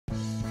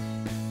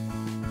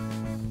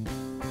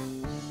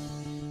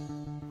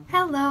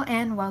Hello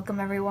and welcome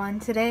everyone.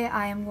 Today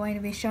I am going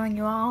to be showing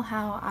you all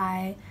how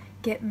I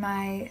get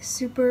my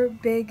super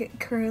big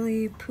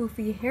curly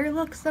poofy hair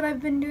looks that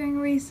I've been doing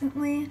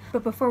recently.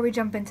 But before we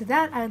jump into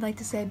that, I'd like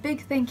to say a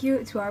big thank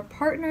you to our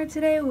partner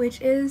today,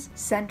 which is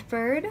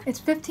Scentbird. It's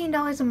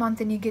 $15 a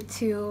month and you get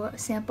to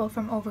sample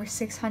from over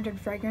 600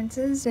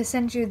 fragrances. They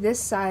send you this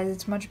size.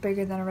 It's much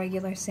bigger than a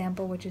regular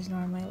sample, which is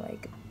normally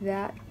like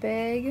that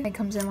big. It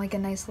comes in like a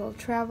nice little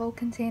travel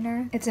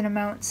container. It's an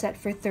amount set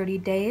for 30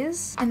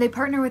 days. And they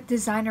partner with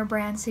designer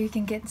brands so you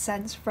can get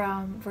scents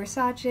from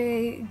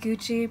Versace,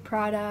 Gucci,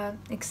 Prada,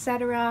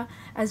 etc.,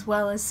 as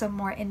well as some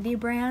more indie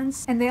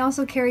brands. And they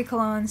also carry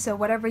cologne, so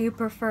whatever you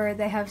prefer,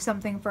 they have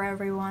something for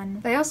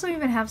everyone. They also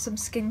even have some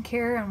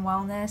skincare and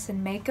wellness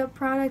and makeup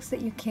products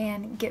that you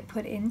can get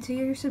put into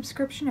your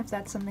subscription if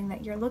that's something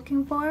that you're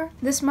looking for.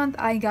 This month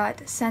I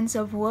got Scents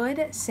of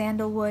Wood,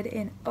 Sandalwood,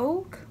 and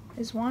Oak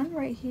is one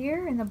right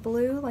here in the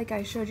blue like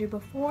I showed you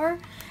before,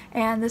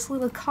 and this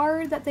little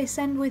card that they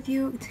send with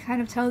you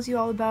kind of tells you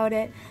all about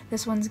it.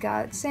 This one's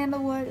got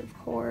sandalwood, of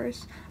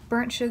course,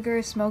 burnt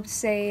sugar, smoked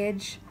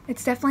sage.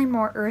 It's definitely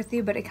more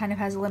earthy, but it kind of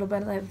has a little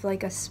bit of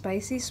like a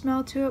spicy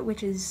smell to it,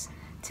 which is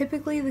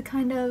typically the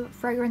kind of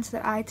fragrance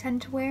that I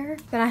tend to wear.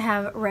 Then I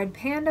have Red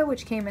Panda,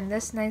 which came in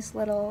this nice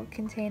little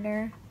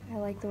container. I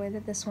like the way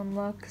that this one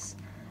looks.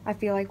 I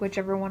feel like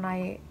whichever one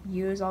I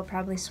use, I'll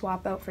probably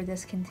swap out for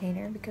this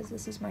container because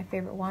this is my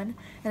favorite one.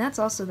 And that's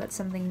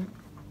something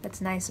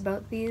that's nice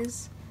about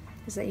these,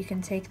 is that you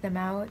can take them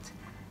out,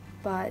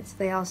 but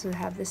they also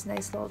have this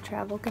nice little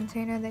travel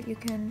container that you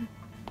can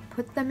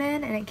put them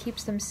in, and it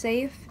keeps them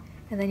safe,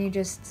 and then you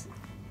just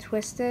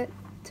twist it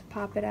to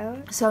pop it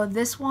out. So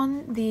this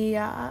one, the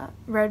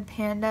Red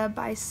Panda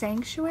by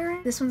Sanctuary,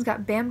 this one's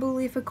got bamboo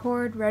leaf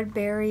accord, red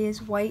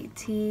berries, white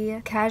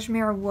tea,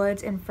 cashmere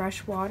woods, and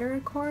fresh water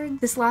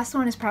accord. This last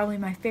one is probably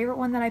my favorite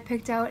one that I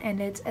picked out,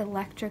 and it's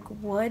electric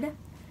wood,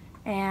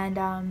 and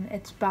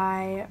it's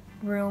by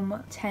room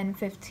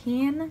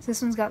 1015. So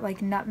this one's got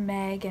like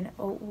nutmeg and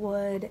oat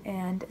wood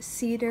and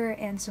cedar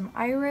and some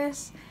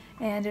iris,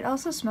 and it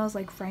also smells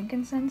like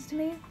frankincense to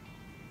me.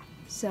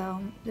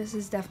 So this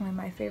is definitely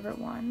my favorite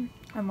one.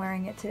 I'm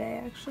wearing it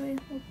today actually.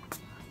 I'll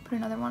put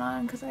another one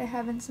on because I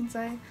haven't since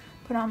I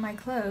put on my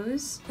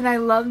clothes. And I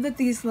love that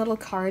these little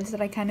cards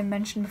that I kind of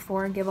mentioned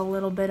before give a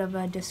little bit of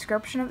a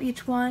description of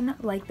each one,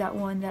 like that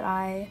one that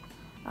I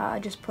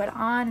just put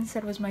on and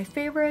said was my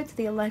favorite,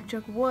 the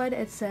electric wood.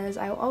 It says,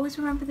 "I will always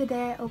remember the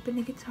day I opened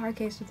a guitar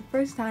case for the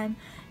first time,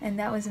 and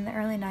that was in the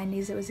early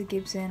 90s. It was a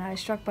Gibson. I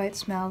was struck by its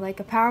smell, like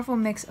a powerful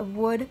mix of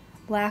wood,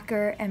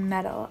 lacquer, and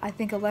metal. I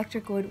think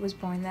electric wood was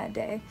born that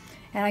day."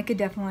 And I could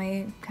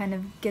definitely kind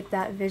of get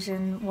that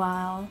vision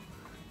while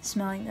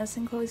smelling this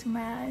and closing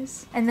my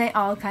eyes. And they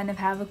all kind of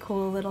have a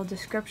cool little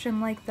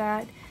description like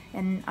that,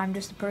 and I'm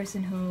just a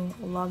person who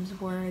loves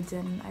words,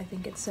 and I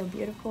think it's so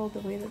beautiful the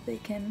way that they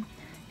can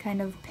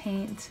kind of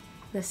paint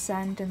the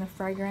scent and the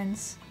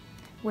fragrance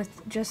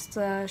with just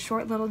a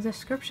short little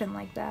description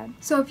like that.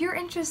 So if you're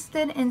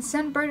interested in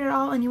Scentbird at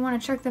all and you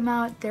want to check them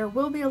out, there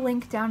will be a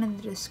link down in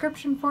the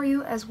description for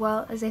you, as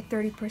well as a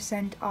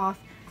 30% off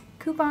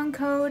coupon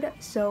code,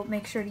 so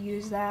make sure to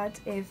use that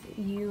if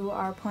you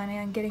are planning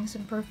on getting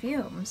some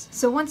perfumes.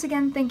 So once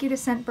again, thank you to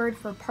Scentbird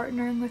for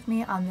partnering with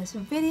me on this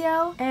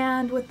video,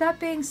 and with that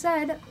being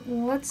said,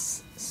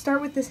 let's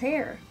start with this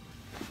hair.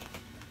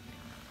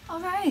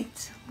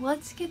 Alright,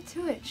 let's get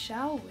to it,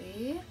 shall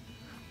we?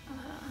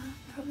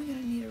 Probably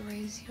gonna need to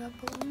raise you up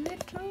a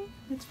little.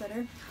 It's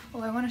better.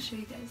 Oh, I want to show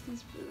you guys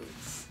these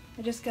boots.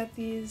 I just got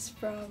these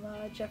from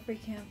Jeffrey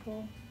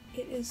Campbell.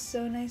 It is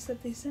so nice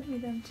that they sent me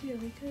them too,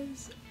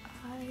 because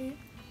I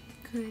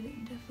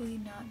could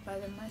definitely not buy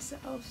them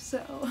myself,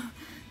 so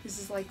this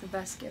is like the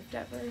best gift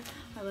ever.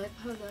 I like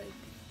how like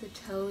the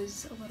toe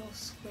is a little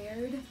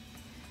squared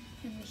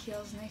and the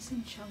heel's nice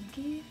and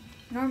chunky.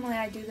 Normally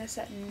I do this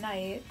at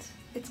night.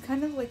 It's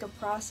kind of like a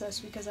process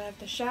because I have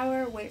to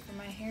shower, wait for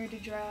my hair to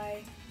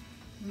dry.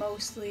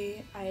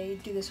 Mostly I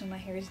do this when my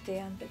hair is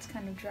damp. It's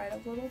kind of dried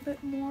a little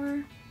bit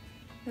more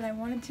than I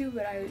wanted to,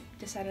 but I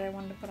decided I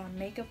wanted to put on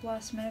makeup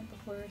last minute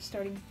before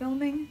starting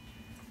filming.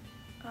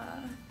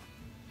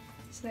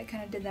 So that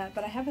kind of did that.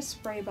 But I have a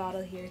spray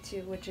bottle here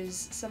too, which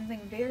is something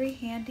very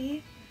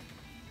handy.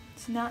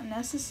 It's not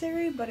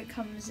necessary, but it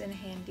comes in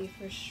handy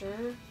for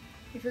sure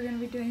if you're going to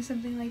be doing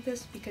something like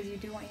this, because you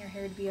do want your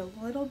hair to be a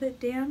little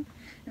bit damp.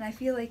 And I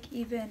feel like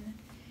even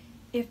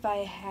if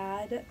I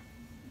had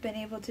been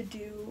able to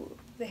do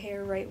the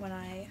hair right when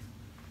I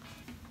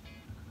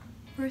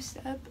first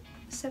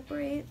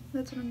separate,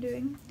 that's what I'm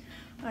doing.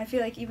 I feel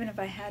like even if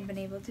I had been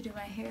able to do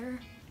my hair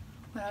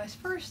when I was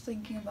first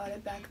thinking about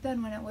it back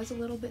then, when it was a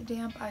little bit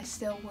damp, I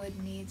still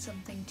would need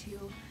something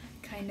to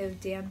kind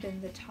of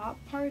dampen the top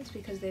parts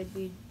because they'd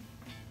be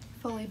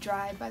fully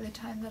dry by the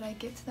time that I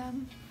get to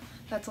them.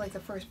 That's like the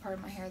first part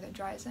of my hair that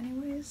dries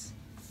anyways.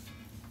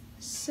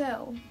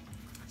 So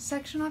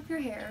section off your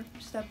hair,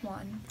 step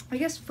one. I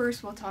guess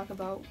first we'll talk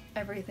about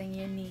everything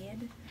you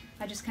need.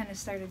 I just kind of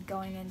started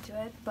going into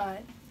it,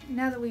 but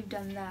now that we've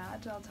done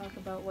that, I'll talk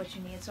about what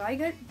you need. So I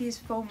got these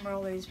foam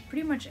rollers.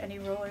 Pretty much any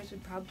rollers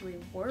would probably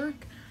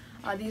work.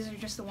 These are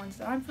just the ones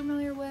that I'm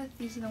familiar with.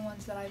 These are the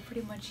ones that I've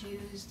pretty much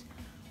used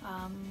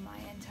my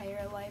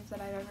entire life that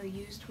I've ever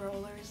used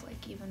rollers,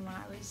 like even when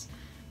I was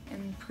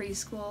in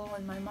preschool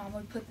and my mom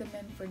would put them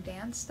in for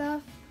dance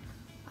stuff.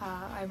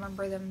 I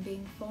remember them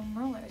being foam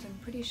rollers, I'm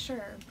pretty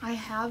sure. I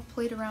have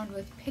played around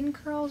with pin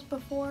curls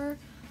before,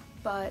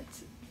 but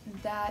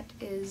that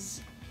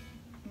is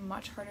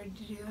much harder to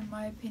do in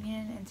my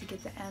opinion, and to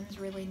get the ends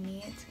really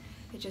neat.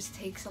 It just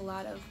takes a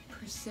lot of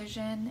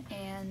precision,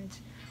 and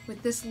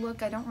with this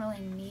look I don't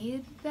really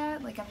need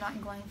that. Like, I'm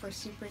not going for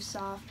super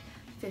soft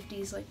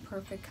 50s like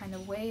perfect kind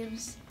of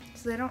waves,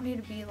 so they don't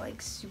need to be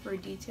like super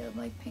detailed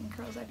like pin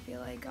curls I feel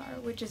like are,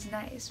 which is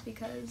nice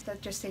because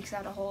that just takes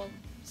out a whole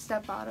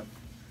step out of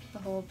the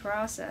whole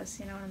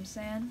process, you know what I'm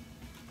saying?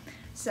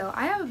 So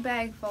I have a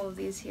bag full of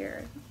these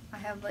here. I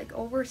have like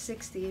over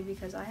 60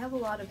 because I have a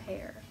lot of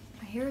hair.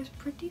 My hair is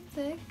pretty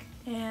thick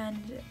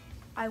and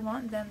I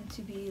want them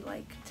to be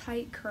like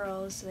tight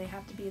curls, so they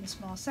have to be in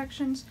small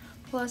sections,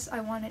 plus I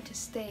want it to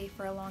stay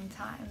for a long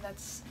time.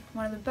 That's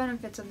one of the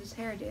benefits of this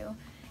hairdo,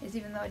 is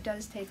even though it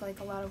does take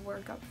like a lot of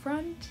work up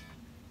front,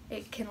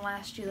 it can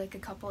last you like a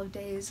couple of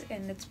days,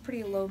 and it's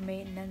pretty low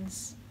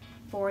maintenance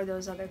for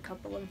those other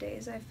couple of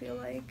days, I feel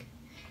like,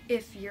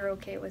 if you're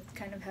okay with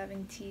kind of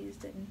having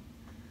teased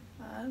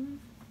and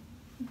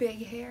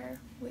big hair,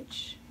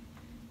 which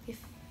if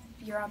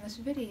you're on this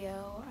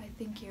video, I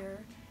think you're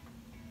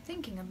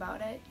thinking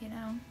about it, you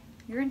know,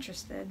 you're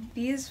interested.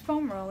 These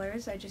foam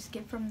rollers I just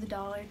get from the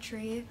Dollar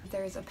Tree.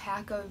 There's a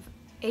pack of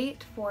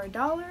 8 for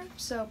 $1,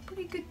 so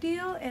pretty good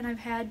deal, and I've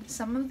had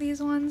some of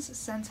these ones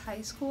since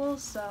high school,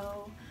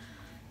 so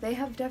they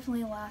have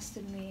definitely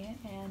lasted me,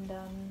 and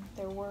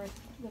they're worth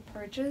the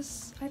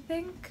purchase, I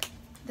think.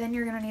 Then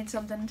you're gonna need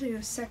something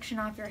to section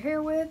off your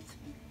hair with.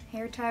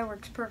 Hair tie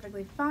works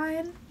perfectly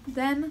fine.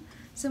 Then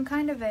some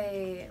kind of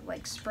a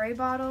like spray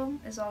bottle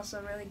is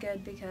also really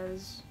good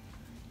because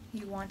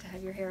you want to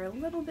have your hair a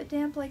little bit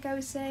damp, like I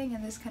was saying,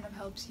 and this kind of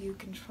helps you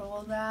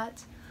control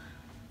that.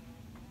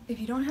 If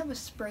you don't have a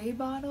spray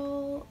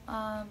bottle,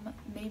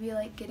 maybe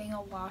like getting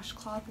a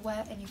washcloth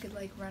wet and you could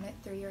like run it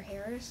through your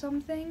hair or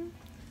something.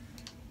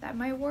 That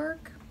might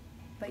work,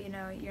 but you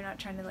know, you're not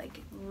trying to like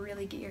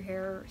really get your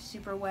hair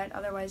super wet,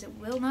 otherwise it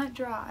will not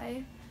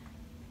dry.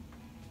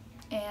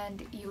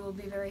 And you will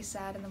be very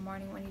sad in the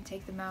morning when you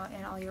take them out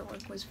and all your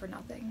work was for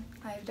nothing.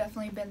 I've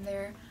definitely been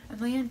there a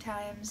million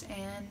times,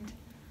 and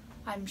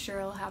I'm sure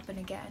it'll happen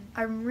again.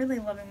 I'm really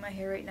loving my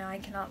hair right now. I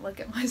cannot look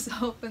at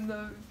myself in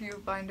the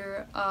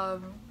viewfinder.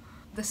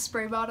 The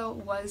spray bottle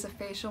was a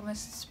facial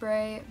mist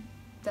spray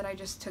that I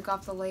just took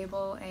off the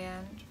label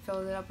and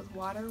filled it up with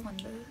water when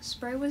the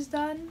spray was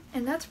done.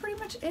 And that's pretty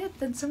much it.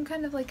 Then some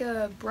kind of like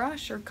a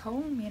brush or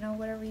comb, you know,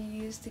 whatever you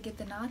use to get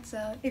the knots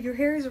out. If your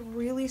hair is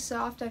really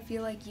soft, I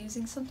feel like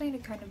using something to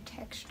kind of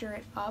texture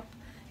it up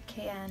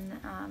can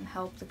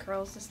help the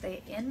curls to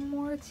stay in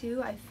more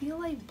too. I feel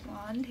like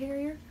blonde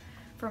hair,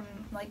 from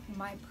like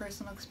my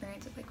personal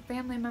experience with like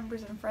family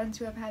members and friends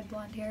who have had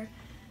blonde hair,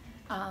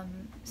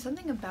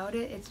 something about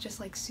it, it's just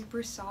like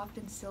super soft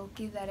and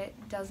silky that it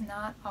does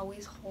not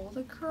always hold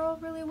a curl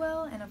really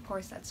well, and of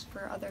course that's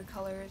for other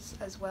colors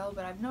as well,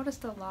 but I've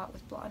noticed a lot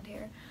with blonde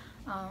hair.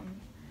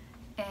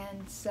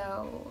 And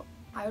so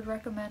I would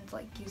recommend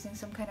like using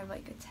some kind of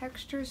like a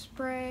texture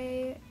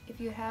spray if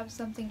you have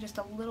something, just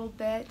a little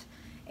bit,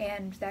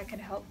 and that can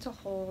help to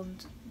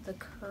hold the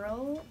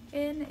curl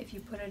in if you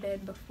put it in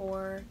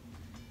before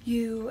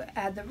you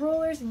add the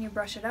rollers and you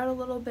brush it out a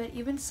little bit.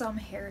 Even some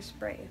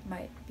hairspray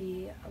might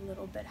be a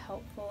little bit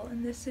helpful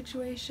in this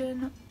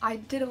situation. I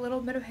did a little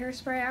bit of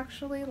hairspray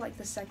actually, like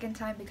the second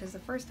time, because the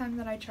first time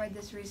that I tried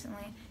this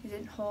recently, it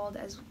didn't hold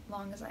as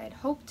long as I had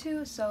hoped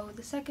to, so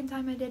the second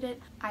time I did it,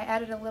 I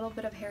added a little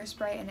bit of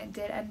hairspray and it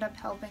did end up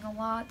helping a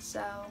lot,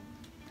 so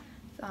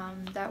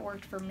that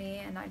worked for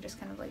me, and I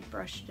just kind of like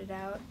brushed it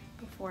out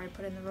before I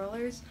put in the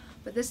rollers.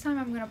 But this time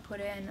I'm gonna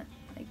put in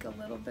like a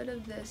little bit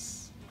of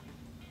this.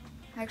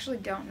 I actually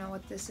don't know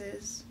what this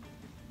is.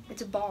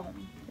 It's a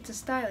balm. It's a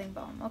styling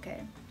balm.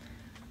 Okay.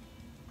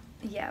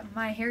 Yeah,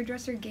 my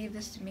hairdresser gave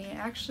this to me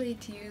actually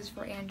to use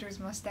for Andrew's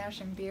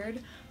mustache and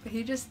beard, but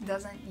he just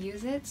doesn't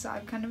use it, so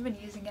I've kind of been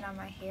using it on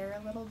my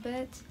hair a little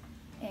bit,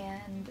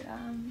 and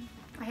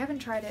I haven't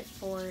tried it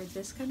for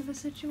this kind of a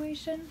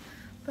situation,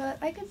 but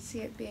I could see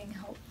it being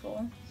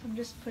helpful. So I'm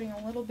just putting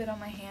a little bit on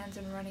my hands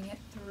and running it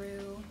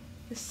through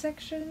this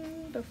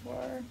section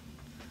before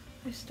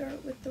I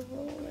start with the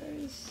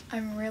rollers.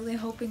 I'm really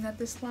hoping that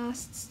this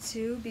lasts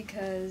too,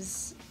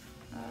 because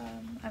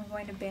I'm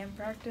going to band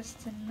practice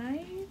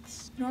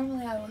tonight.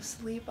 Normally I will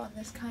sleep on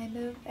this kind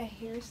of a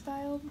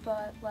hairstyle,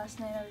 but last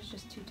night I was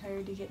just too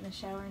tired to get in the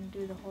shower and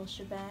do the whole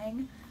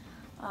shebang.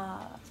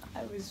 I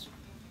was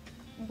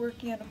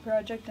working on a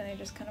project and I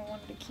just kind of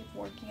wanted to keep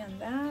working on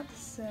that,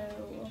 so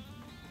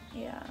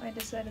yeah, I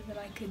decided that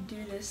I could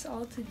do this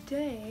all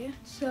today.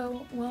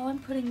 So while I'm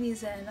putting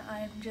these in,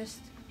 I'm just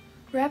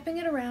wrapping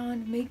it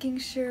around, making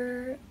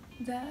sure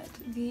that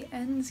the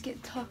ends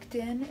get tucked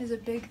in is a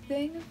big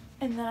thing,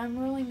 and then I'm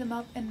rolling them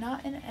up and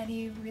not in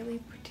any really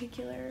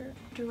particular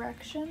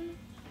direction.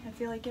 I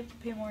feel like you have to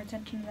pay more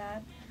attention to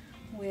that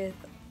with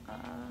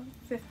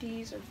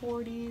 50s or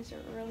 40s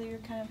or earlier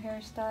kind of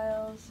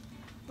hairstyles,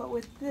 but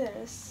with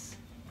this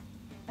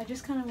I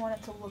just kind of want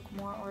it to look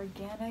more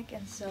organic,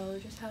 and so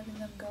just having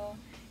them go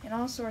in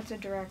all sorts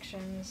of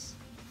directions.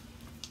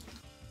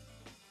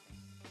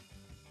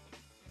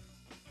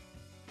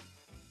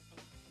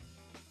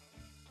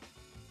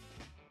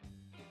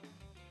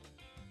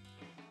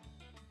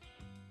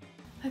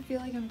 I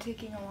feel like I'm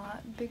taking a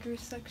lot bigger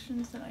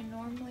sections than I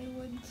normally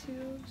would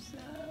too, so,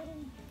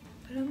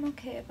 but I'm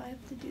okay if I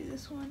have to do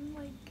this one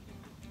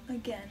like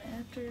again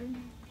after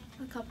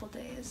a couple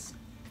days.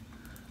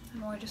 I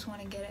more just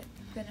want to get it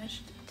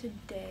finished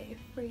today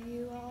for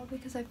you all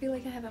because I feel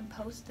like I haven't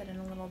posted in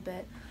a little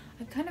bit.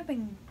 I've kind of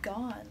been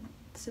gone.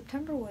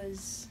 September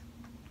was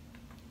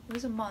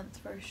a month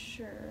for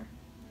sure.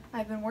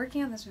 I've been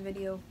working on this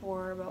video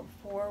for about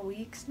 4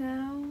 weeks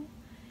now.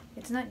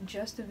 It's not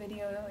just a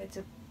video, it's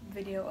a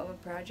video of a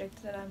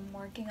project that I'm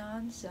working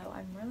on, so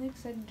I'm really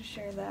excited to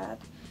share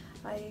that.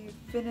 I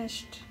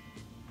finished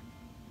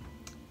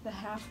the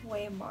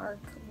halfway mark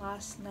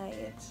last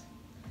night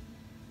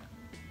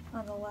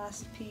on the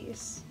last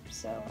piece,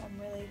 so I'm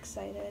really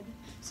excited.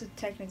 So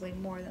technically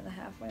more than the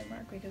halfway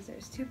mark because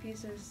there's 2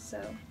 pieces, so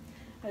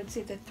I would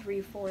say the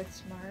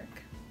 3/4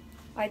 mark.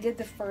 I did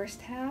the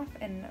first half,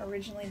 and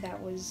originally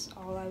that was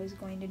all I was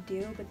going to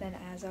do, but then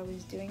as I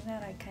was doing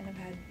that I kind of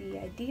had the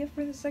idea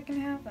for the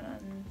second half,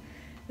 and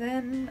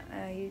then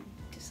I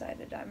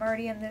decided I'm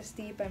already in this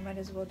deep, I might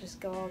as well just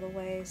go all the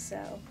way,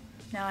 so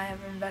now I have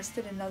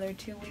invested another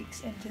 2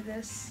 weeks into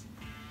this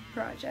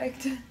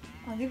project.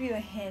 I'll give you a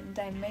hint,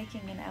 I'm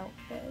making an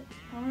outfit.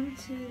 On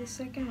to the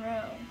second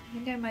row. I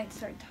think I might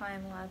start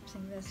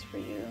time-lapsing this for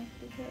you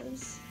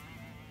because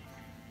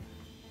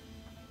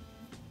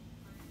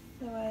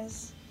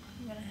otherwise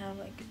I'm gonna have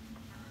like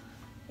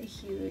a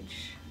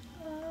huge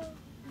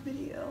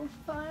video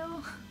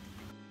file.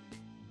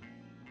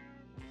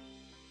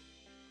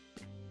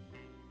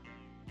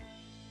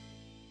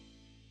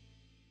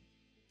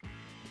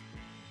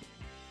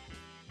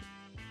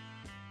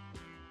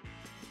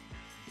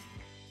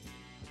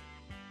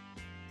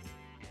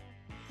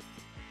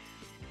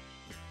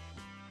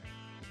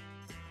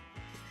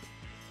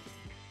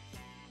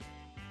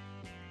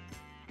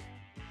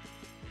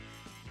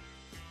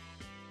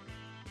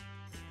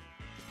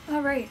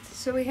 Alright,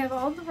 so we have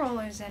all the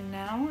rollers in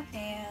now,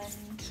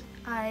 and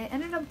I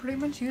ended up pretty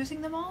much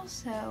using them all,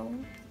 so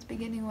at the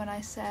beginning when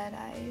I said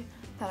I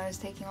thought I was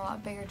taking a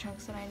lot bigger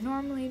chunks than I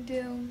normally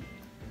do,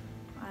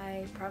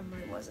 I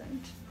probably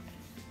wasn't.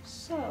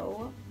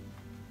 So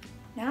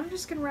now I'm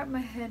just gonna wrap my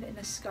head in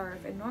a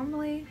scarf, and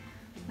normally,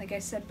 like I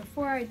said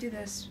before, I do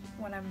this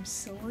when I'm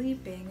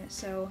sleeping,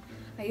 so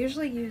I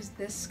usually use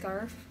this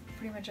scarf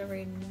pretty much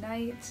every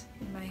night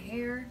in my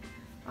hair.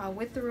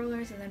 With the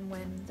rollers, and then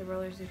when the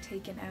rollers are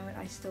taken out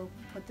I still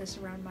put this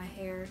around my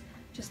hair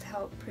just to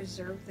help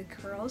preserve the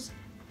curls.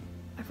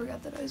 I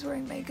forgot that I was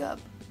wearing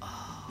makeup.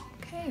 Oh,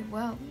 okay,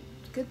 well,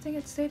 good thing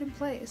it stayed in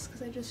place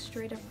because I just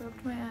straight up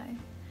rubbed my eye.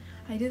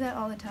 I do that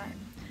all the time.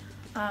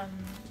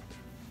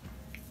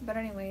 But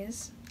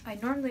anyways, I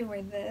normally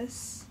wear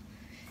this,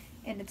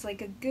 and it's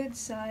like a good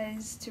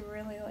size to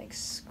really like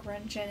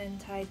scrunch in and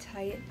tie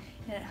tight,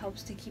 and it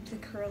helps to keep the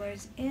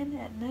curlers in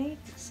at night,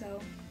 so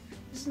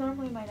this is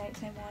normally my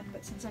nighttime one,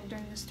 but since I'm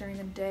doing this during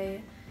the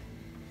day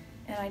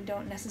and I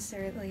don't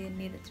necessarily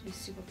need it to be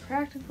super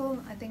practical,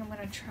 I think I'm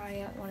going to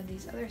try out one of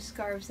these other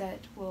scarves that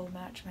will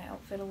match my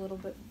outfit a little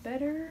bit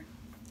better.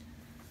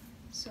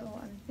 So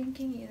I'm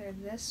thinking either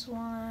this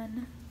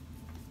one,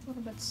 a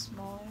little bit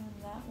smaller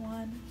than that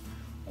one,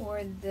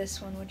 or this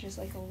one, which is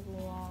like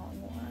a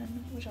long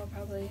one, which I'll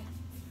probably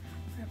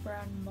wrap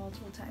around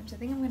multiple times. I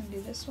think I'm going to do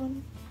this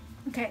one.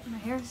 Okay, my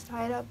hair is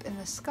tied up in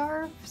the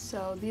scarf,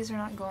 so these are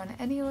not going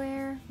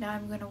anywhere. Now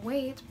I'm gonna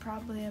wait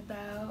probably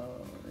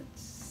about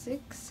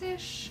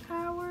 6-ish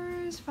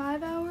hours,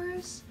 5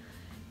 hours,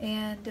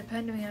 and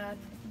depending on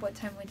what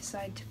time we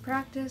decide to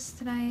practice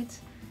tonight,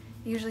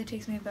 it usually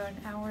takes me about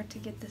an hour to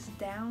get this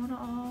down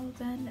all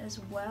then as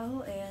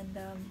well, and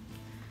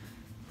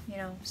you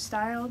know,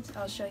 styled.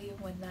 I'll show you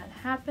when that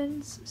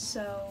happens.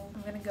 So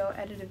I'm gonna go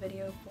edit a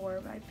video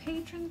for my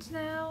patrons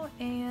now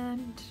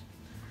and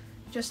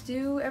just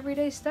do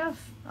everyday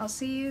stuff. I'll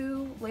see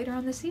you later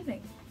on this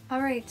evening.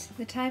 Alright,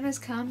 the time has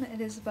come.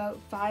 It is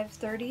about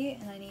 5:30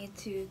 and I need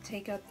to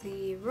take up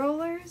the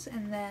rollers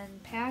and then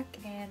pack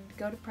and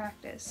go to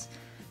practice.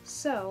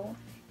 So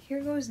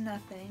here goes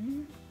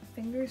nothing.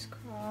 Fingers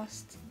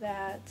crossed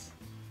that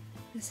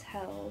this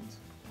held.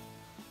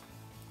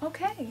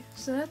 Okay,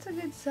 so that's a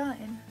good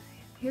sign.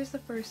 Here's the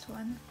first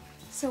one.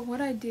 So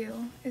what I do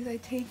is I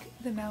take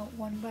them out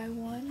one by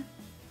one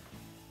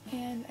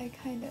and I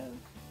kind of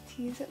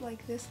tease it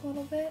like this a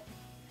little bit,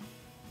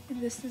 and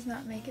This does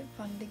not make it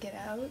fun to get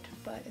out,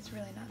 but it's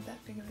really not that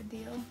big of a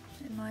deal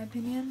in my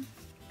opinion.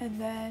 And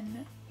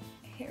then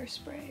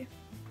hairspray.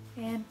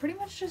 And pretty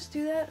much just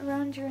do that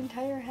around your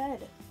entire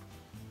head.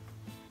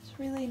 There's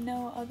really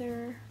no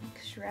other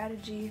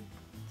strategy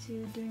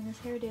to doing this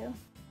hairdo.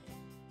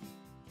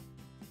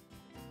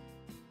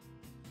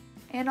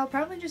 And I'll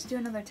probably just do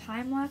another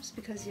time lapse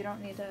because you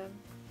don't need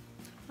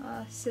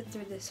to sit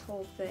through this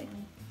whole thing.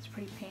 It's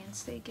pretty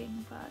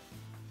painstaking, but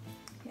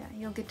yeah,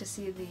 you'll get to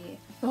see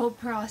the whole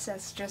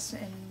process just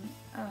in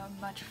a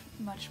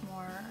much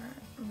more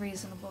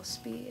reasonable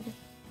speed.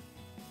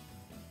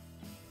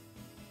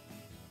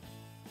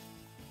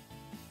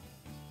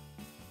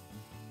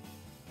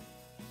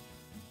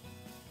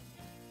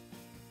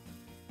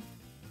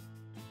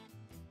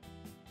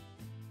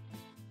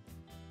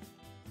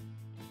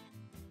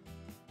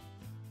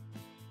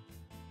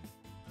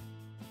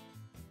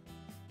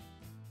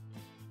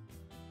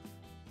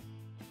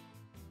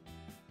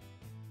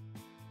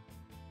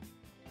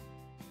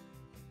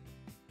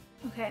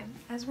 Okay,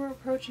 as we're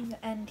approaching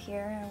the end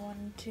here, I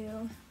wanted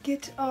to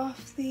get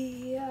off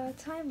the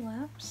time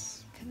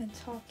lapse, kind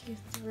of talk you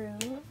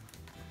through,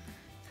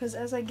 because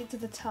as I get to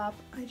the top,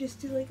 I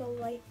just do like a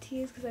light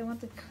tease because I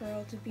want the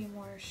curl to be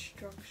more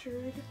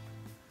structured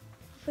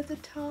at the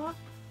top,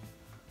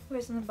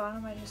 whereas on the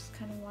bottom I just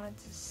kind of want it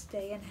to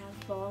stay and have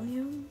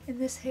volume. And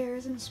this hair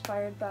is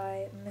inspired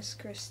by Miss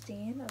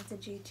Christine of the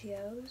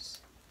GTOs.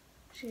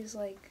 She's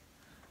like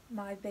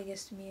my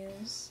biggest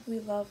muse. We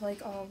love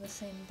like all the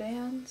same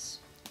bands,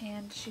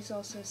 and she's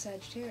also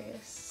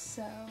Sagittarius,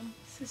 so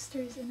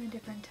sisters in a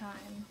different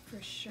time for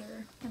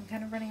sure. I'm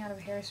kind of running out of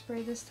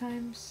hairspray this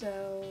time,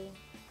 so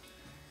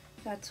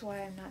that's why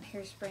I'm not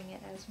hairspraying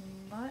it as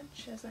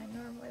much as I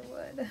normally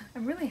would.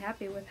 I'm really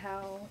happy with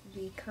how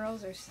the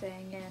curls are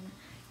staying in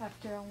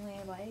after only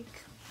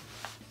like,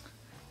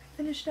 I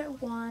finished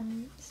at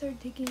 1, started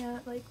taking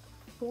out like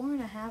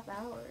 4.5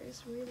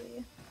 hours,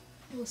 really.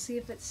 We'll see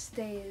if it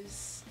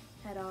stays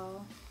at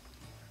all.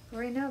 But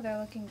right now they're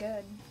looking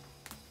good.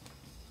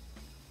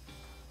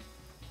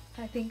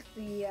 I think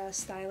the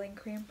styling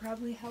cream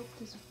probably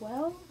helped as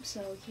well,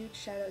 so huge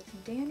shout out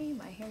to Danny,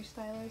 my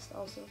hairstylist,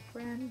 also a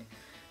friend,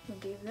 who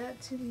gave that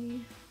to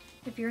me.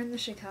 If you're in the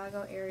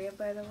Chicago area,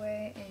 by the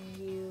way, and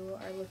you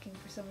are looking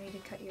for somebody to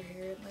cut your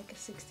hair in like a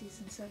 60s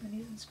and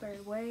 70s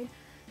inspired way,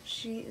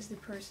 she is the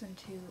person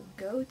to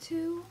go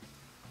to.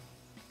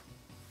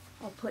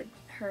 I'll put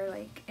her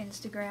like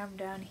Instagram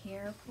down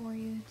here for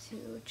you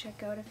to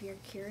check out if you're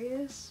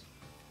curious.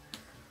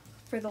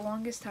 For the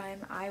longest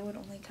time, I would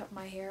only cut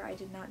my hair. I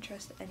did not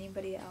trust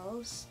anybody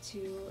else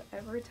to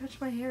ever touch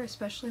my hair,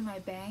 especially my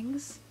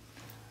bangs.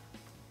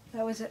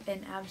 That was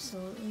an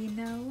absolutely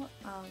no,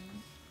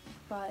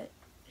 but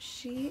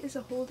she is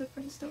a whole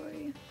different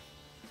story.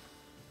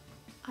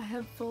 I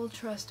have full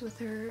trust with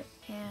her,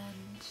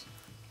 and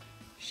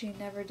she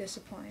never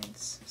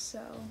disappoints,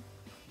 so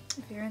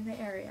if you're in the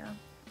area,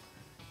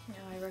 you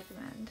know, I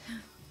recommend.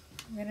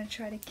 I'm gonna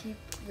try to keep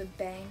the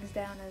bangs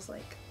down as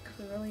like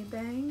curly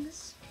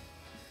bangs.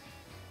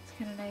 It's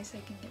kind of nice I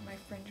can get my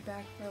fringe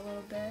back for a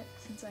little bit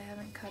since I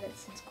haven't cut it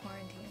since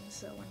quarantine,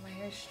 so when my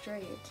hair's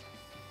straight,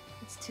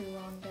 it's too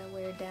long to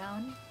wear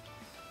down.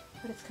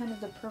 But it's kind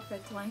of the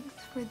perfect length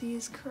for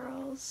these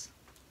curls.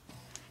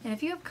 And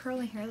if you have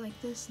curly hair like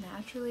this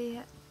naturally,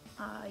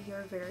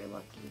 you're very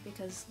lucky,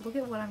 because look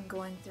at what I'm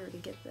going through to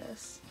get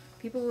this.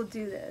 People will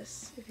do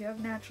this. If you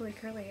have naturally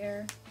curly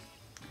hair,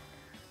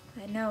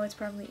 I know it's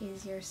probably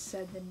easier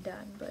said than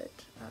done, but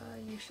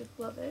you should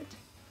love it.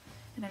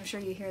 And I'm sure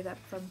you hear that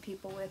from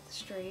people with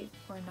straight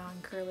or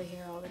non-curly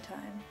hair all the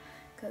time,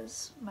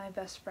 because my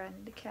best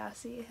friend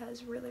Cassie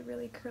has really,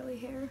 really curly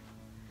hair,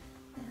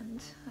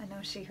 and I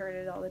know she heard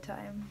it all the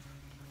time.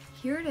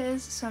 Here it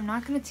is. So I'm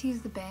not going to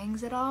tease the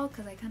bangs at all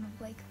because I kind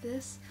of like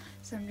this,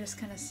 so I'm just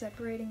kind of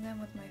separating them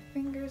with my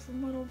fingers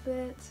a little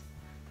bit,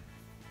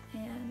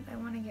 and I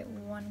want to get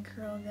one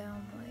curl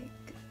down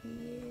like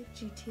the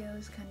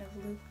GTOs kind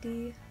of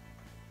loop-de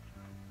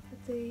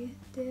that they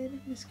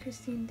did, Miss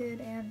Christine did,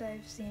 and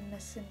I've seen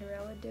Miss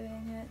Cinderella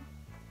doing it,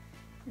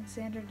 and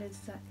Sandra did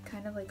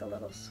kind of like a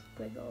little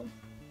squiggle.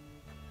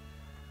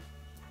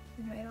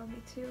 It might all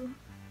be too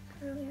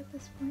curly at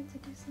this point to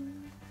do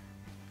something like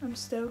that. I'm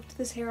stoked.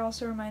 This hair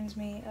also reminds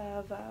me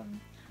of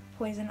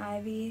Poison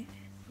Ivy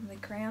from the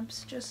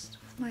Cramps, just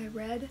with my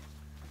red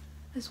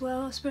as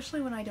well, especially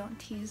when I don't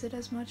tease it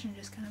as much and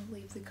just kind of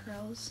leave the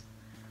curls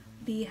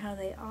be how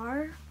they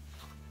are.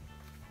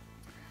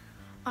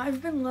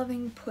 I've been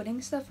loving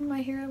putting stuff in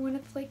my hair when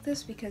it's like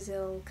this because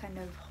it'll kind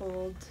of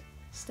hold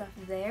stuff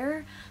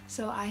there.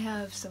 So I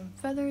have some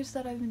feathers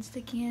that I've been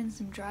sticking in,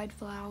 some dried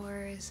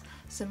flowers,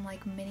 some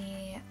like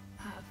mini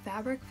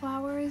fabric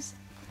flowers,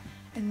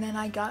 and then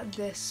I got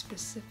this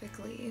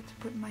specifically to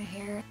put in my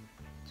hair,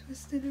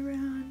 twisted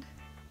around,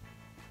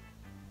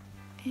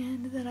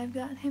 and then I've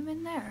got him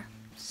in there.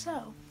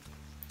 So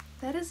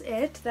that is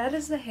it. That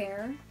is the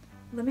hair.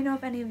 Let me know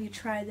if any of you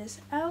try this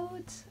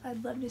out.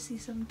 I'd love to see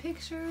some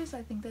pictures.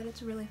 I think that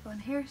it's a really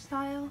fun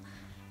hairstyle,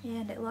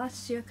 and it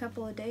lasts you a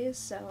couple of days,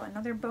 so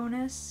another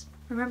bonus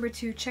Remember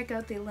to check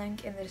out the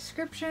link in the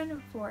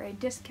description for a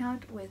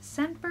discount with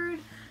Scentbird.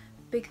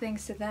 Big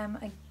thanks to them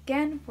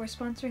again for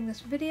sponsoring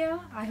this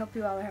video. I hope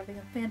you all are having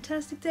a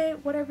fantastic day,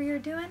 whatever you're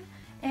doing,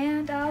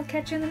 and I'll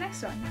catch you in the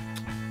next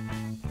one.